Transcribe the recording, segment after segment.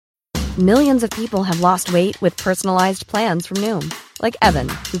Millions of people have lost weight with personalized plans from Noom. Like Evan,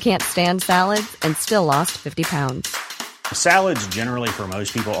 who can't stand salads and still lost 50 pounds. Salads generally for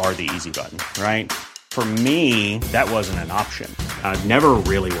most people are the easy button, right? For me, that wasn't an option. I never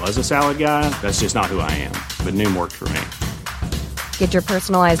really was a salad guy. That's just not who I am. But Noom worked for me. Get your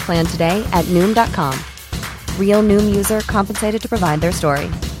personalized plan today at Noom.com. Real Noom user compensated to provide their story.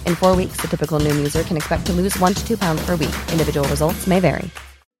 In 4 weeks, the typical Noom user can expect to lose 1 to 2 pounds per week. Individual results may vary.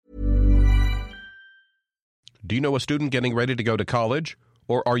 Do you know a student getting ready to go to college?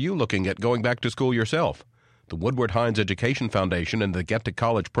 Or are you looking at going back to school yourself? The Woodward Hines Education Foundation and the Get to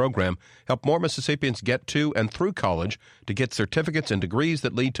College program help more Mississippians get to and through college to get certificates and degrees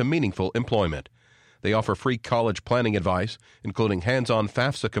that lead to meaningful employment. They offer free college planning advice, including hands-on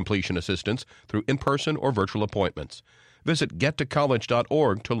FAFSA completion assistance through in-person or virtual appointments. Visit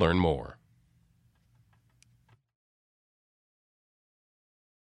gettocollege.org to learn more.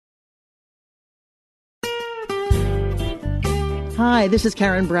 Hi, this is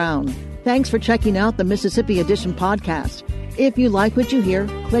Karen Brown. Thanks for checking out the Mississippi Edition podcast. If you like what you hear,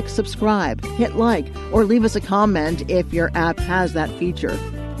 click subscribe, hit like, or leave us a comment if your app has that feature.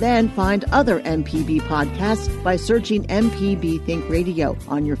 Then find other MPB podcasts by searching MPB Think Radio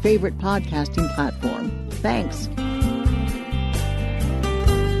on your favorite podcasting platform. Thanks.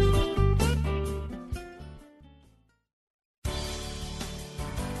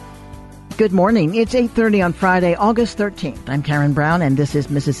 Good morning. It's 8:30 on Friday, August 13th. I'm Karen Brown, and this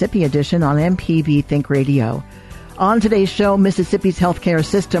is Mississippi Edition on MPB Think Radio. On today's show, Mississippi's healthcare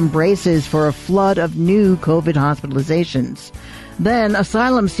system braces for a flood of new COVID hospitalizations. Then,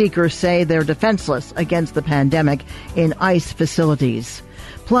 asylum seekers say they're defenseless against the pandemic in ICE facilities.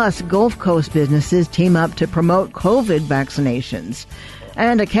 Plus, Gulf Coast businesses team up to promote COVID vaccinations.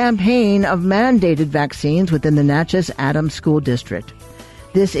 And a campaign of mandated vaccines within the Natchez Adams School District.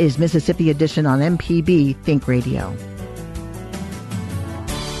 This is Mississippi Edition on MPB Think Radio.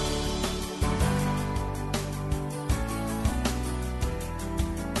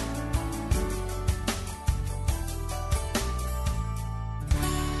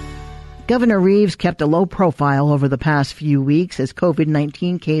 Governor Reeves kept a low profile over the past few weeks as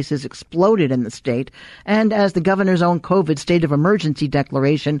COVID-19 cases exploded in the state and as the governor's own COVID state of emergency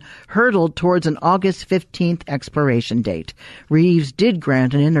declaration hurtled towards an August 15th expiration date. Reeves did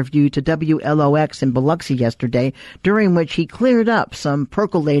grant an interview to WLOX in Biloxi yesterday, during which he cleared up some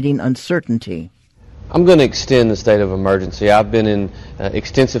percolating uncertainty. I'm going to extend the state of emergency. I've been in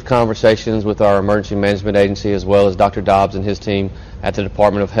extensive conversations with our emergency management agency as well as Dr. Dobbs and his team at the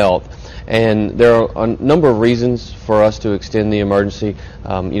Department of Health. And there are a number of reasons for us to extend the emergency.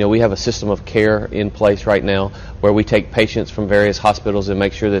 We have a system of care in place right now where we take patients from various hospitals and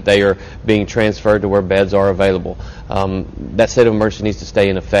make sure that they are being transferred to where beds are available. That state of emergency needs to stay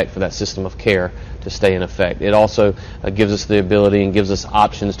in effect for that system of care to stay in effect. It also gives us the ability and gives us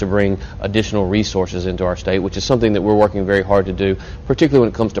options to bring additional resources into our state, which is something that we're working very hard to do, particularly when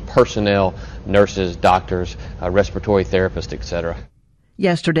it comes to personnel, nurses, doctors, respiratory therapists, etc.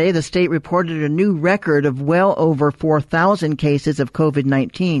 Yesterday, the state reported a new record of well over 4,000 cases of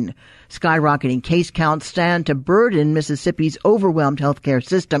COVID-19. Skyrocketing case counts stand to burden Mississippi's overwhelmed healthcare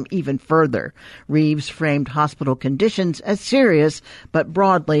system even further. Reeves framed hospital conditions as serious, but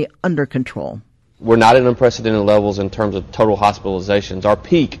broadly under control. We're not at unprecedented levels in terms of total hospitalizations. Our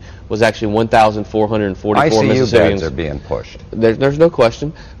peak was actually 1,444 ICU Mississippians. beds are being pushed. There's no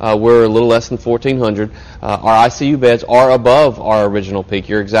question. We're a little less than 1,400. Our ICU beds are above our original peak.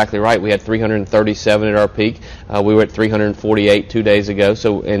 You're exactly right. We had 337 at our peak. We were at 348 2 days ago.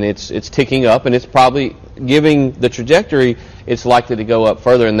 And it's ticking up, and it's probably giving the trajectory. It's likely to go up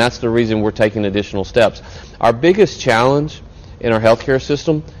further, and that's the reason we're taking additional steps. Our biggest challenge in our healthcare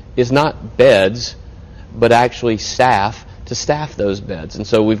system is not beds, but actually staff to staff those beds. And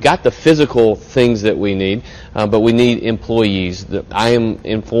so we've got the physical things that we need, but we need employees. I am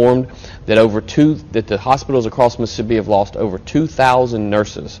informed that that the hospitals across Mississippi have lost over 2,000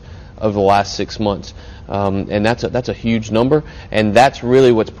 nurses over the last 6 months. And that's a huge number, and that's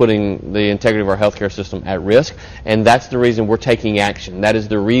really what's putting the integrity of our healthcare system at risk, and that's the reason we're taking action. That is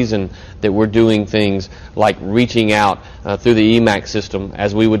the reason that we're doing things like reaching out through the EMAC system,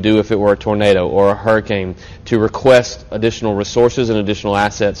 as we would do if it were a tornado or a hurricane, to request additional resources and additional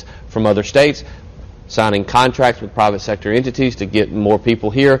assets from other states, signing contracts with private sector entities to get more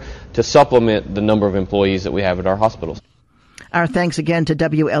people here to supplement the number of employees that we have at our hospitals. Our thanks again to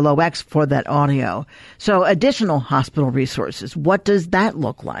WLOX for that audio. So additional hospital resources, what does that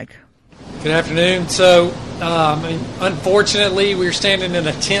look like? Good afternoon. So unfortunately, we're standing in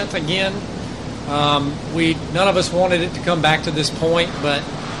a tent again. None of us wanted it to come back to this point, but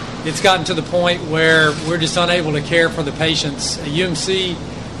it's gotten to the point where we're just unable to care for the patients at UMC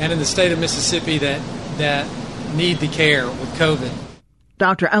and in the state of Mississippi that need the care with COVID.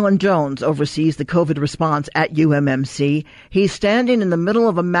 Dr. Alan Jones oversees the COVID response at UMMC. He's standing in the middle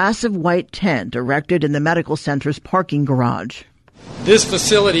of a massive white tent erected in the medical center's parking garage. This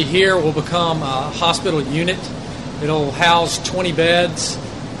facility here will become a hospital unit. It'll house 20 beds.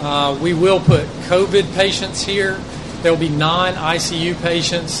 We will put COVID patients here. There will be non-ICU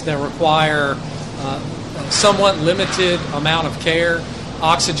patients that require a somewhat limited amount of care,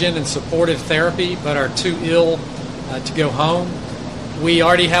 oxygen and supportive therapy, but are too ill to go home. We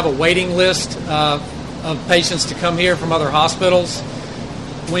already have a waiting list of patients to come here from other hospitals.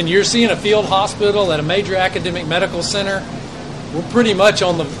 When you're seeing a field hospital at a major academic medical center, we're pretty much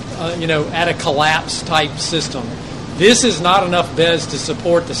on the, at a collapse type system. This is not enough beds to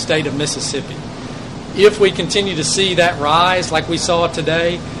support the state of Mississippi. If we continue to see that rise like we saw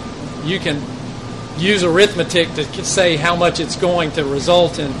today, you can use arithmetic to say how much it's going to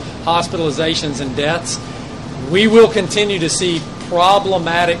result in hospitalizations and deaths. We will continue to see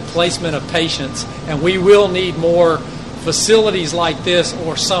problematic placement of patients, and we will need more facilities like this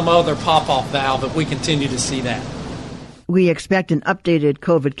or some other pop-off valve if we continue to see that. We expect an updated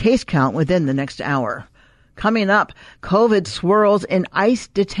COVID case count within the next hour. Coming up, COVID swirls in ICE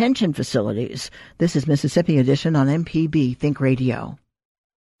detention facilities. This is Mississippi Edition on MPB Think Radio.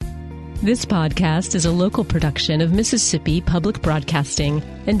 This podcast is a local production of Mississippi Public Broadcasting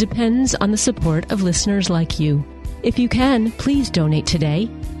and depends on the support of listeners like you. If you can, please donate today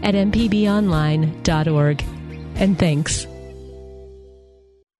at mpbonline.org. And thanks.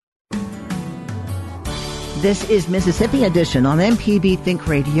 This is Mississippi Edition on MPB Think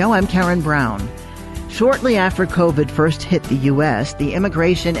Radio. I'm Karen Brown. Shortly after COVID first hit the U.S., the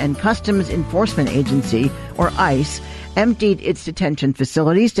Immigration and Customs Enforcement Agency, or ICE, emptied its detention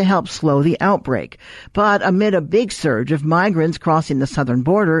facilities to help slow the outbreak. But amid a big surge of migrants crossing the southern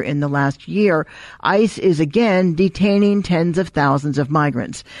border in the last year, ICE is again detaining tens of thousands of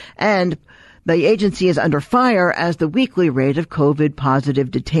migrants. And the agency is under fire as the weekly rate of COVID-positive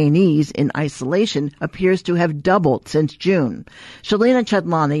detainees in isolation appears to have doubled since June. Shalina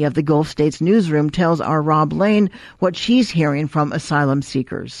Chadlani of the Gulf States Newsroom tells our Rob Lane what she's hearing from asylum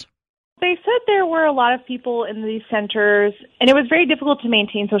seekers. They said there were a lot of people in these centers, and it was very difficult to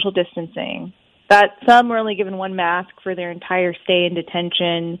maintain social distancing, that some were only given one mask for their entire stay in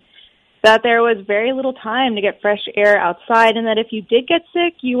detention, that there was very little time to get fresh air outside, and that if you did get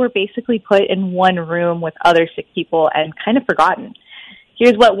sick, you were basically put in one room with other sick people and kind of forgotten.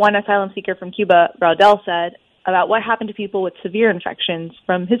 Here's what one asylum seeker from Cuba, Raudel, said about what happened to people with severe infections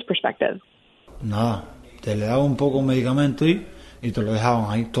from his perspective. Nada, te le daba un poco medicamento y te lo dejaban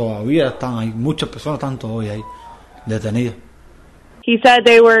ahí. Todavía están ahí. Muchas personas están todavía ahí, detenidas. He said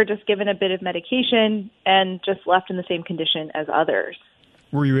they were just given a bit of medication and just left in the same condition as others.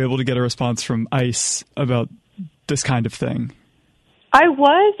 Were you able to get a response from ICE about this kind of thing? I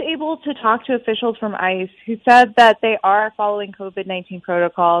was able to talk to officials from ICE who said that they are following COVID-19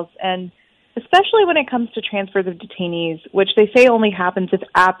 protocols, and especially when it comes to transfers of detainees, which they say only happens if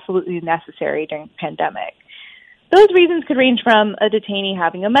absolutely necessary during the pandemic. Those reasons could range from a detainee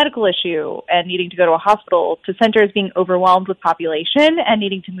having a medical issue and needing to go to a hospital to centers being overwhelmed with population and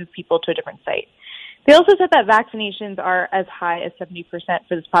needing to move people to a different site. They also said that vaccinations are as high as 70%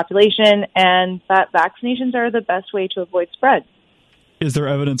 for this population and that vaccinations are the best way to avoid spread. Is there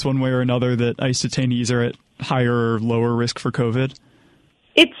evidence one way or another that ICE detainees are at higher or lower risk for COVID?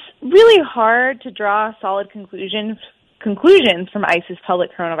 It's really hard to draw solid conclusions from ICE's public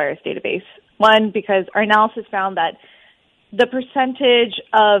coronavirus database. One, because our analysis found that the percentage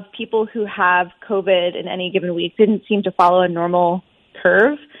of people who have COVID in any given week didn't seem to follow a normal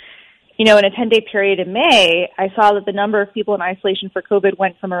curve. In a 10-day period in May, I saw that the number of people in isolation for COVID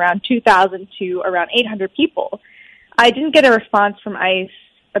went from around 2,000 to around 800 people. I didn't get a response from ICE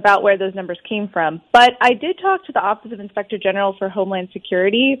about where those numbers came from, but I did talk to the Office of Inspector General for Homeland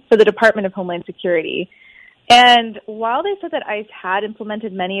Security for the Department of Homeland Security. And while they said that ICE had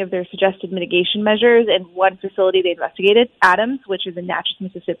implemented many of their suggested mitigation measures in one facility they investigated, Adams, which is in Natchez,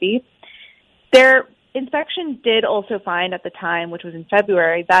 Mississippi, their inspection did also find at the time, which was in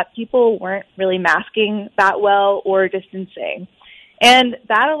February, that people weren't really masking that well or distancing. And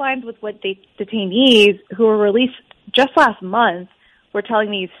that aligns with what detainees who were released just last month were telling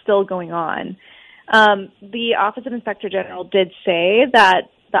me is still going on. The Office of Inspector General did say that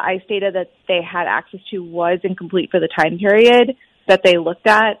the ICE data that they had access to was incomplete for the time period that they looked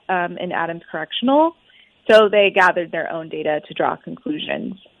at in Adams Correctional. So they gathered their own data to draw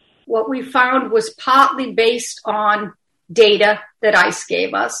conclusions. What we found was partly based on data that ICE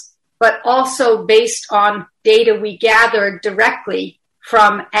gave us, but also based on data we gathered directly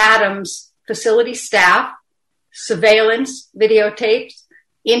from Adams facility staff, surveillance, videotapes,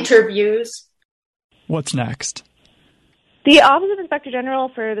 interviews. What's next? The Office of Inspector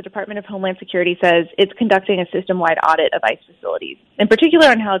General for the Department of Homeland Security says it's conducting a system-wide audit of ICE facilities, in particular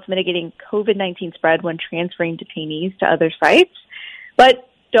on how it's mitigating COVID-19 spread when transferring detainees to other sites, but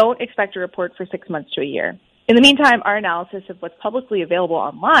don't expect a report for 6 months to a year. In the meantime, our analysis of what's publicly available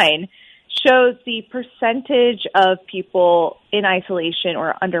online shows the percentage of people in isolation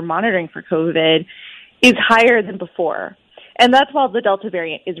or under monitoring for COVID is higher than before. And that's while the Delta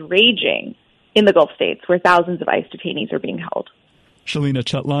variant is raging in the Gulf states, where thousands of ICE detainees are being held. Shalina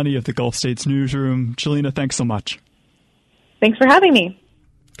Chatlani of the Gulf States Newsroom. Shalina, thanks so much. Thanks for having me.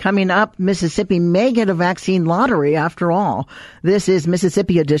 Coming up, Mississippi may get a vaccine lottery after all. This is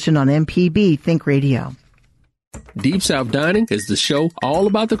Mississippi Edition on MPB Think Radio. Deep South Dining is the show all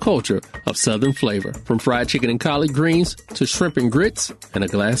about the culture of Southern flavor. From fried chicken and collard greens to shrimp and grits and a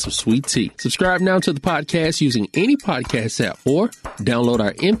glass of sweet tea. Subscribe now to the podcast using any podcast app or download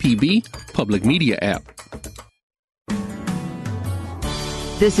our MPB Public Media app.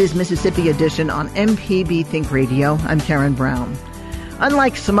 This is Mississippi Edition on MPB Think Radio. I'm Karen Brown.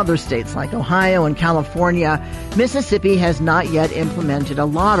 Unlike some other states like Ohio and California, Mississippi has not yet implemented a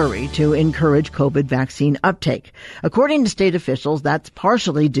lottery to encourage COVID vaccine uptake. According to state officials, that's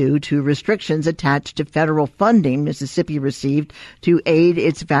partially due to restrictions attached to federal funding Mississippi received to aid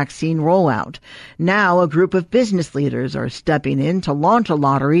its vaccine rollout. Now, a group of business leaders are stepping in to launch a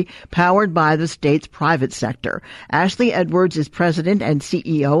lottery powered by the state's private sector. Ashley Edwards is president and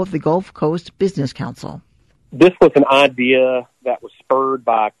CEO of the Gulf Coast Business Council. This was an idea that was spurred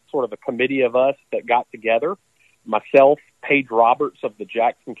by sort of a committee of us that got together. Myself, Paige Roberts of the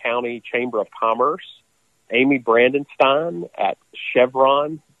Jackson County Chamber of Commerce, Amy Brandenstein at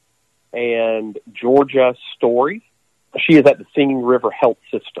Chevron, and Georgia Story. She is at the Singing River Health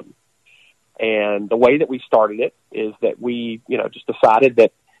System. And the way that we started it is that we, just decided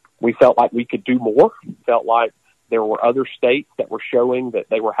that we felt like we could do more, felt like there were other states that were showing that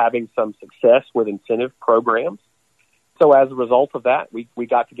they were having some success with incentive programs. So as a result of that, we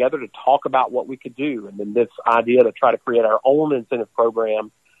got together to talk about what we could do. And then this idea to try to create our own incentive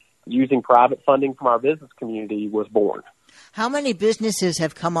program using private funding from our business community was born. How many businesses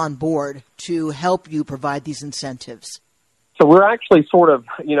have come on board to help you provide these incentives? So we're actually sort of,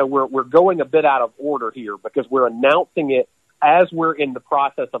 we're going a bit out of order here because we're announcing it as we're in the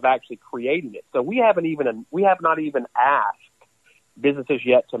process of actually creating it. So we have not even asked businesses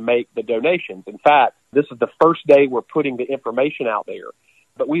yet to make the donations. In fact, this is the first day we're putting the information out there.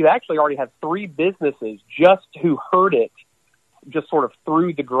 But we've actually already had 3 businesses just who heard it just sort of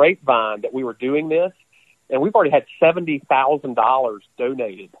through the grapevine that we were doing this. And we've already had $70,000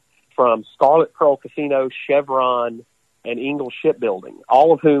 donated from Scarlet Pearl Casino, Chevron, and Ingalls Shipbuilding,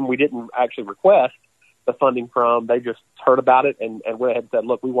 all of whom we didn't actually request the funding from. They just heard about it and went ahead and said,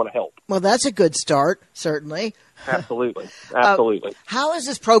 look, we want to help. Well, that's a good start, certainly. Absolutely. How is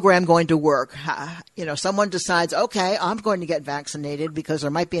this program going to work? Someone decides, okay, I'm going to get vaccinated because there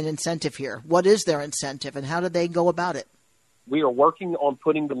might be an incentive here. What is their incentive and how do they go about it? We are working on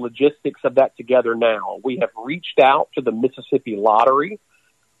putting the logistics of that together now. We have reached out to the Mississippi Lottery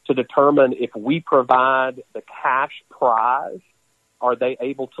to determine if we provide the cash prize, are they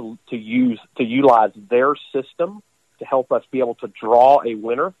able to utilize their system to help us be able to draw a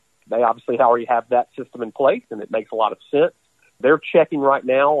winner? They obviously already have that system in place, and it makes a lot of sense. They're checking right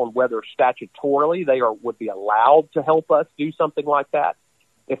now on whether statutorily they would be allowed to help us do something like that.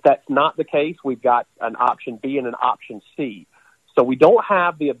 If that's not the case, we've got an option B and an option C. So we don't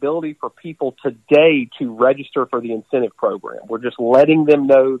have the ability for people today to register for the incentive program. We're just letting them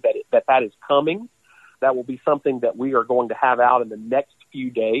know that is coming. That will be something that we are going to have out in the next few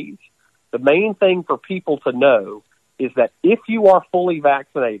days. The main thing for people to know is that if you are fully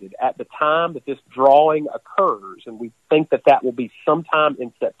vaccinated at the time that this drawing occurs, and we think that will be sometime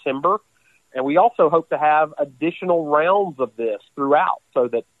in September, and we also hope to have additional rounds of this throughout so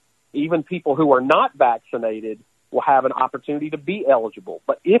that even people who are not vaccinated will have an opportunity to be eligible.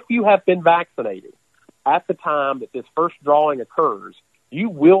 But if you have been vaccinated at the time that this first drawing occurs, you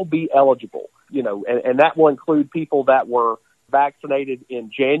will be eligible, and that will include people that were vaccinated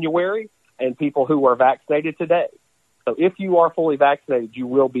in January and people who are vaccinated today. So if you are fully vaccinated, you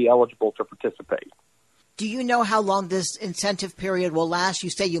will be eligible to participate. Do you know how long this incentive period will last? You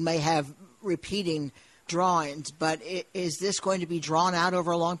say you may have repeating drawings, but is this going to be drawn out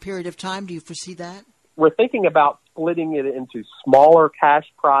over a long period of time? Do you foresee that? We're thinking about splitting it into smaller cash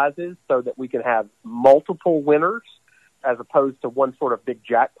prizes so that we can have multiple winners. as opposed to one sort of big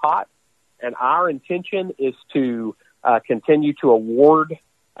jackpot. And our intention is to continue to award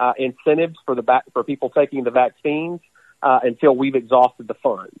incentives for people taking the vaccines until we've exhausted the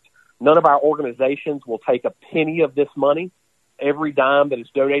funds. None of our organizations will take a penny of this money. Every dime that is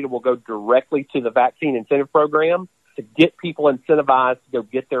donated will go directly to the vaccine incentive program to get people incentivized to go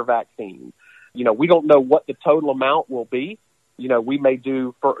get their vaccine. We don't know what the total amount will be. We may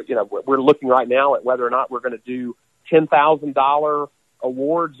do we're looking right now at whether or not we're going to do $10,000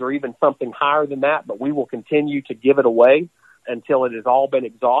 awards or even something higher than that, but we will continue to give it away until it has all been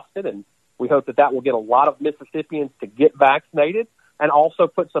exhausted. And we hope that will get a lot of Mississippians to get vaccinated and also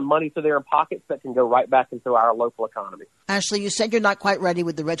put some money to their pockets that can go right back into our local economy. Ashley, you said you're not quite ready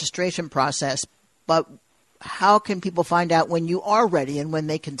with the registration process, but how can people find out when you are ready and when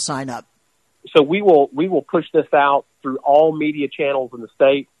they can sign up? So we will push this out through all media channels in the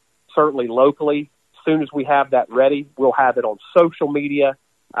state, certainly locally. As soon as we have that ready, we'll have it on social media.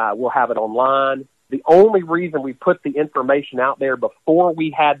 We'll have it online. The only reason we put the information out there before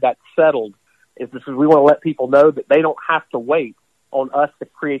we had that settled is because we want to let people know that they don't have to wait on us to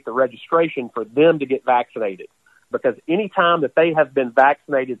create the registration for them to get vaccinated. Because any time that they have been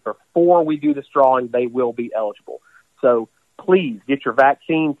vaccinated before we do this drawing, they will be eligible. So please get your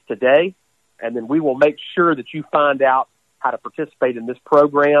vaccines today, and then we will make sure that you find out how to participate in this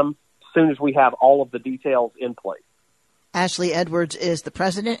program as soon as we have all of the details in place. Ashley Edwards is the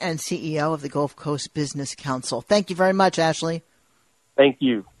president and CEO of the Gulf Coast Business Council. Thank you very much, Ashley. Thank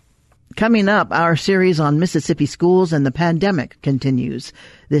you. Coming up, our series on Mississippi schools and the pandemic continues.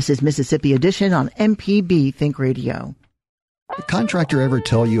 This is Mississippi Edition on MPB Think Radio. Did a contractor ever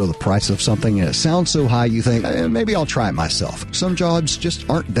tell you the price of something and it sounds so high you think, maybe I'll try it myself? Some jobs just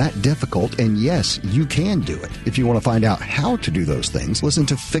aren't that difficult, and yes, you can do it. If you want to find out how to do those things, listen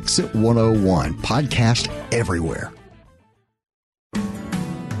to Fix It 101, podcast everywhere.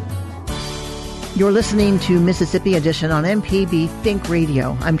 You're listening to Mississippi Edition on MPB Think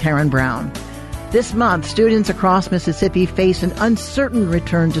Radio. I'm Karen Brown. This month, students across Mississippi face an uncertain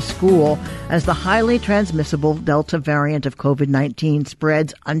return to school as the highly transmissible Delta variant of COVID-19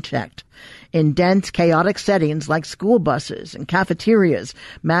 spreads unchecked. In dense, chaotic settings like school buses and cafeterias,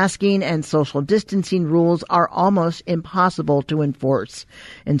 masking and social distancing rules are almost impossible to enforce.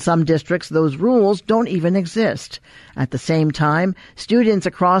 In some districts, those rules don't even exist. At the same time, students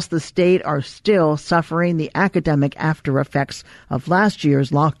across the state are still suffering the academic after effects of last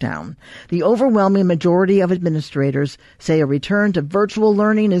year's lockdown. The overwhelming majority of administrators say a return to virtual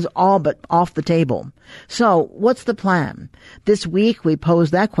learning is all but off the table. So, what's the plan? This week, we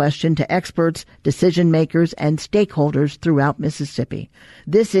pose that question to experts, decision makers, and stakeholders throughout Mississippi.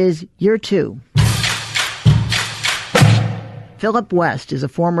 This is Year 2. Philip West is a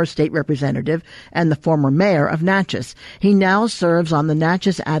former state representative and the former mayor of Natchez. He now serves on the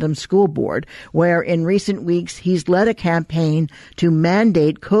Natchez-Adams School Board, where in recent weeks he's led a campaign to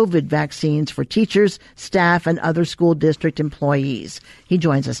mandate COVID vaccines for teachers, staff, and other school district employees. He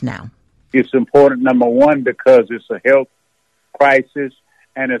joins us now. It's important, number one, because it's a health crisis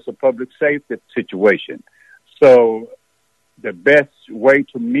and it's a public safety situation. So the best way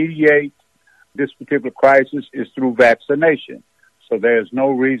to mediate this particular crisis is through vaccination. So there's no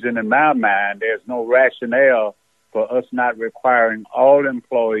reason in my mind, there's no rationale for us not requiring all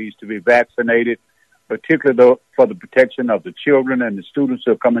employees to be vaccinated, particularly for the protection of the children and the students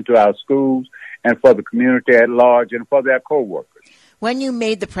who are coming to our schools and for the community at large and for their co-workers. When you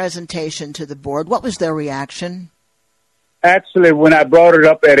made the presentation to the board, what was their reaction? Actually, when I brought it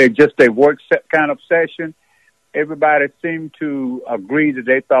up at just a work kind of session, everybody seemed to agree that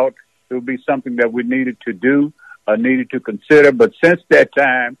they thought it would be something that we needed to do, needed to consider. But since that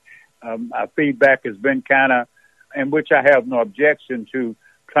time, our feedback has been kind of, in which I have no objection to,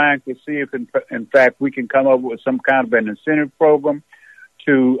 trying to see if, in fact, we can come up with some kind of an incentive program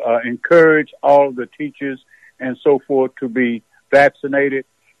to encourage all of the teachers and so forth to be vaccinated.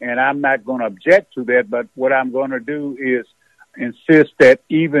 And I'm not going to object to that, but what I'm going to do is insist that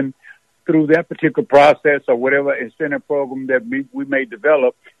even through that particular process or whatever incentive program that we may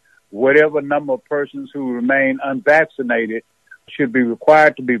develop, whatever number of persons who remain unvaccinated should be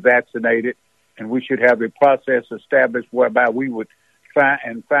required to be vaccinated, and we should have a process established whereby we would try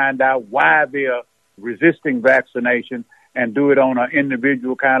and find out why they are resisting vaccination and do it on an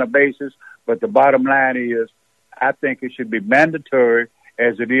individual kind of basis. But the bottom line is, I think it should be mandatory,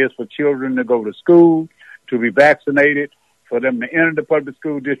 as it is for children to go to school, to be vaccinated. For them to enter the public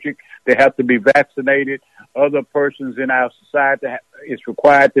school district, they have to be vaccinated. Other persons in our society, it's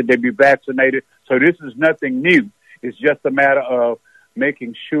required that they be vaccinated. So this is nothing new. It's just a matter of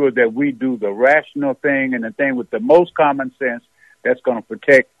making sure that we do the rational thing and the thing with the most common sense that's going to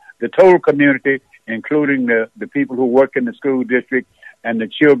protect the total community, including the people who work in the school district and the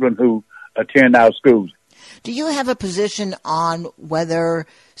children who attend our schools. Do you have a position on whether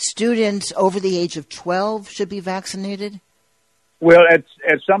students over the age of 12 should be vaccinated? Well, at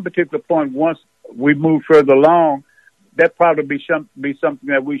some particular point, once we move further along, that probably be something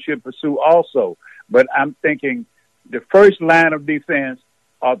that we should pursue also. But I'm thinking the first line of defense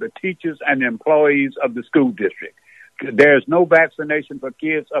are the teachers and the employees of the school district. There's no vaccination for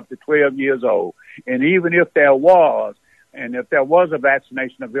kids up to 12 years old. And even if there was, and if there was a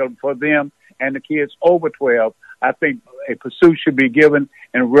vaccination available for them and the kids over 12, I think a pursuit should be given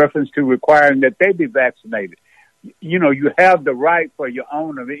in reference to requiring that they be vaccinated. You know, you have the right for your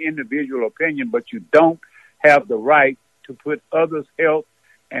own individual opinion, but you don't have the right to put others' health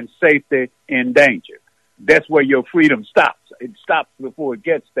and safety in danger. That's where your freedom stops. It stops before it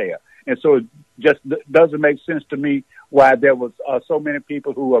gets there. And so it just doesn't make sense to me why there was so many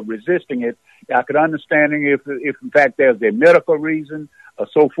people who are resisting it. I could understand if in fact there's a medical reason or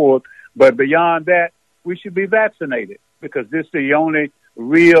so forth. But beyond that, we should be vaccinated because this is the only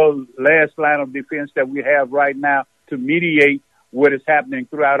real last line of defense that we have right now to mediate what is happening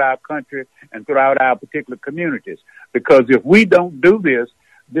throughout our country and throughout our particular communities. Because if we don't do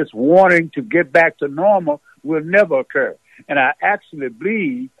this warning to get back to normal will never occur. And I actually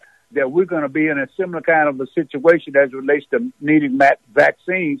believe that we're going to be in a similar kind of a situation as it relates to needing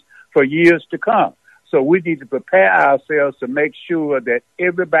vaccines for years to come. So we need to prepare ourselves to make sure that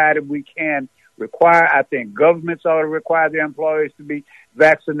everybody we can require. I think governments ought to require their employees to be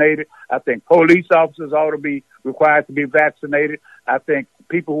vaccinated. I think police officers ought to be required to be vaccinated. I think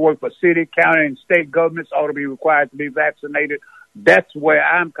people who work for city, county, and state governments ought to be required to be vaccinated. That's where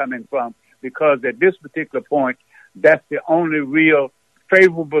I'm coming from, because at this particular point, that's the only real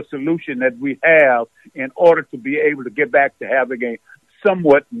favorable solution that we have in order to be able to get back to having a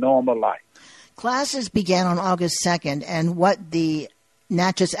somewhat normal life. Classes began on August 2nd, and what the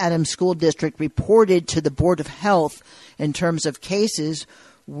Natchez Adams School District reported to the Board of Health in terms of cases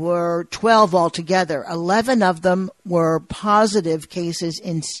were 12 altogether. 11 of them were positive cases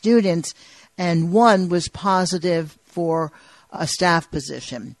in students, and one was positive for a staff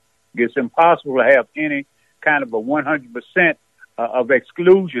position. It's impossible to have any kind of a 100% of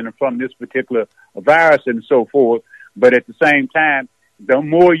exclusion from this particular virus and so forth. But at the same time, the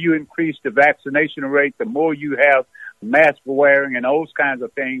more you increase the vaccination rate, the more you have mask wearing and those kinds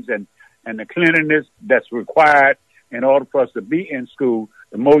of things and the cleanliness that's required in order for us to be in school,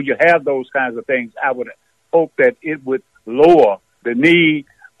 the more you have those kinds of things, I would hope that it would lower the need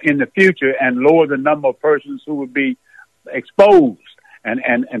in the future and lower the number of persons who would be exposed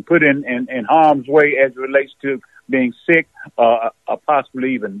and put in harm's way as it relates to being sick or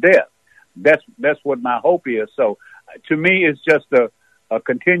possibly even death. That's what my hope is. So to me, it's just a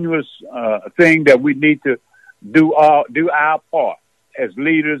continuous thing that we need to do our part as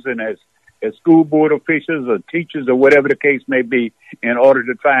leaders and as school board officials or teachers or whatever the case may be in order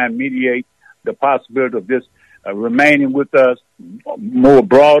to try and mediate the possibility of this remaining with us more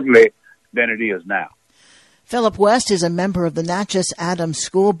broadly than it is now. Philip West is a member of the Natchez Adams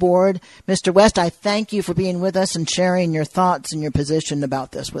School Board. Mr. West, I thank you for being with us and sharing your thoughts and your position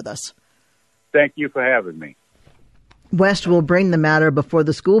about this with us. Thank you for having me. West will bring the matter before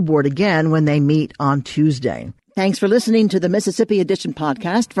the school board again when they meet on Tuesday. Thanks for listening to the Mississippi Edition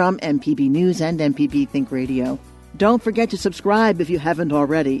podcast from MPB News and MPB Think Radio. Don't forget to subscribe if you haven't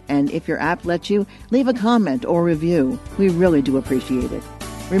already, and if your app lets you, leave a comment or review. We really do appreciate it.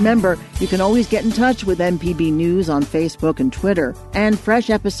 Remember, you can always get in touch with MPB News on Facebook and Twitter, and fresh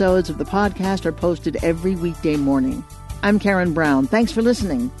episodes of the podcast are posted every weekday morning. I'm Karen Brown. Thanks for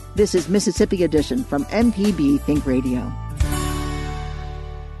listening. This is Mississippi Edition from MPB Think Radio.